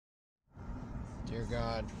Dear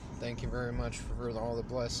God, thank you very much for all the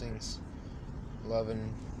blessings. Love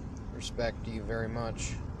and respect to you very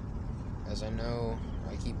much, as I know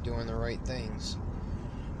I keep doing the right things.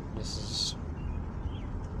 This is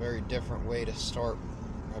a very different way to start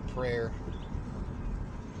a prayer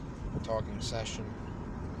talking session,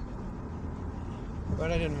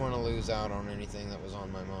 but I didn't want to lose out on anything that was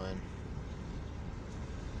on my mind.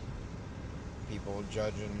 People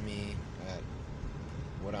judging me at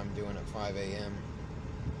what I'm doing at 5 a.m.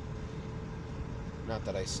 Not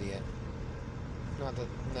that I see it. Not that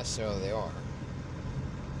necessarily they are.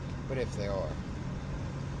 But if they are,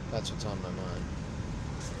 that's what's on my mind.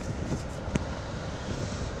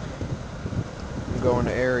 I'm going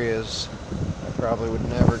to areas I probably would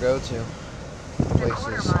never go to.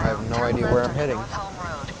 Places I have no idea where I'm heading.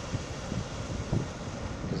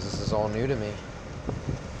 Because this is all new to me.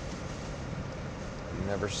 I've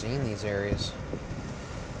never seen these areas.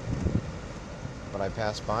 But I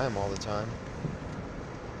pass by them all the time.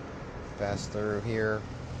 Pass through here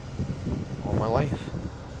all my life.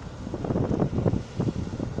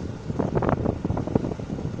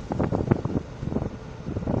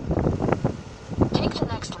 Take the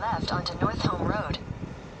next left onto North Home Road.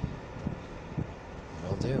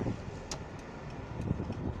 Will do.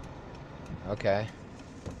 Okay.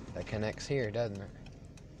 That connects here, doesn't it?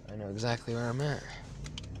 I know exactly where I'm at.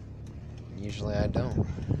 Usually I don't.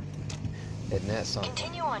 Isn't that something?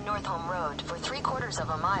 Continue on North Home Road for 3/4 of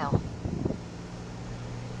a mile.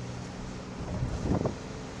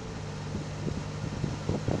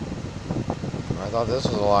 I thought this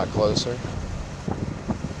was a lot closer.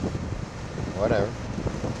 Whatever.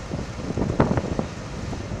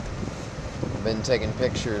 I've been taking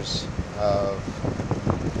pictures of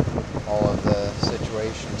all of the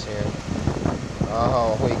situations here.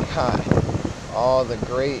 Oh, we got all the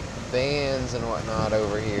great bands and whatnot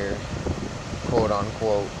over here, quote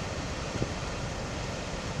unquote.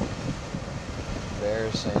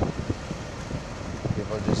 Embarrassing.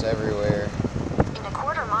 People are just everywhere. In a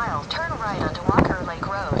 1/4 mile, turn right onto Walker Lake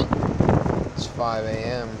Road. It's 5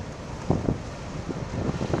 a.m.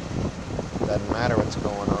 Doesn't matter what's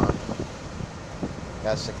going on.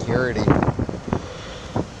 Got security.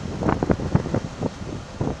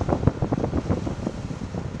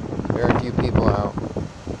 Very few people out.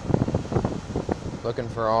 Looking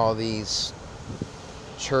for all these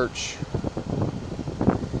church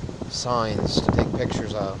signs to take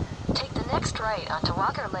pictures of. Take the next right onto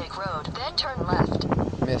Walker Lake Road, then turn left.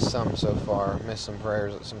 Missed some so far. Missed some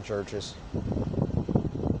prayers at some churches.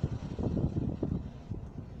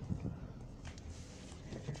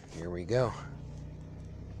 Here we go.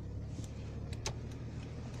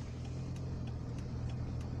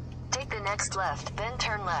 Take the next left, then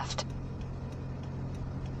turn left.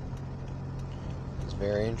 It's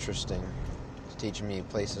very interesting. It's teaching me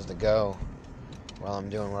places to go while I'm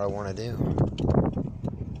doing what I want to do.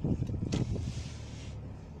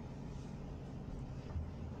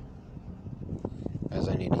 As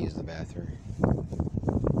I need to use the bathroom.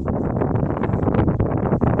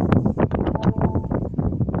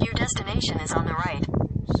 Your destination is on the right.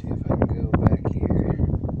 See if I can go back here.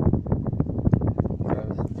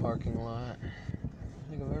 Drive to the parking lot. I don't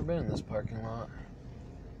think I've ever been in this parking lot.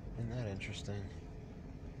 Isn't that interesting?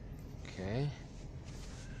 Okay.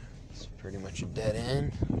 It's pretty much a dead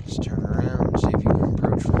end. Just turn around, see if you can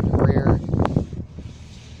approach from the rear.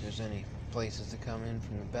 If there's any places to come in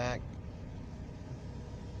from the back.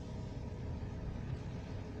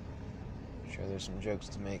 Sure, there's some jokes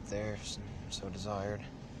to make there, if so desired.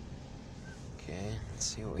 Okay, let's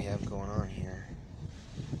see what we have going on here.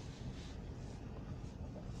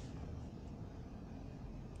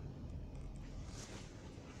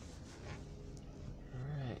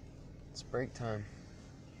 Alright, it's break time.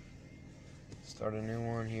 Start a new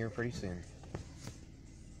one here pretty soon.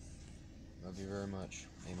 Love you very much.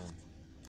 Amen.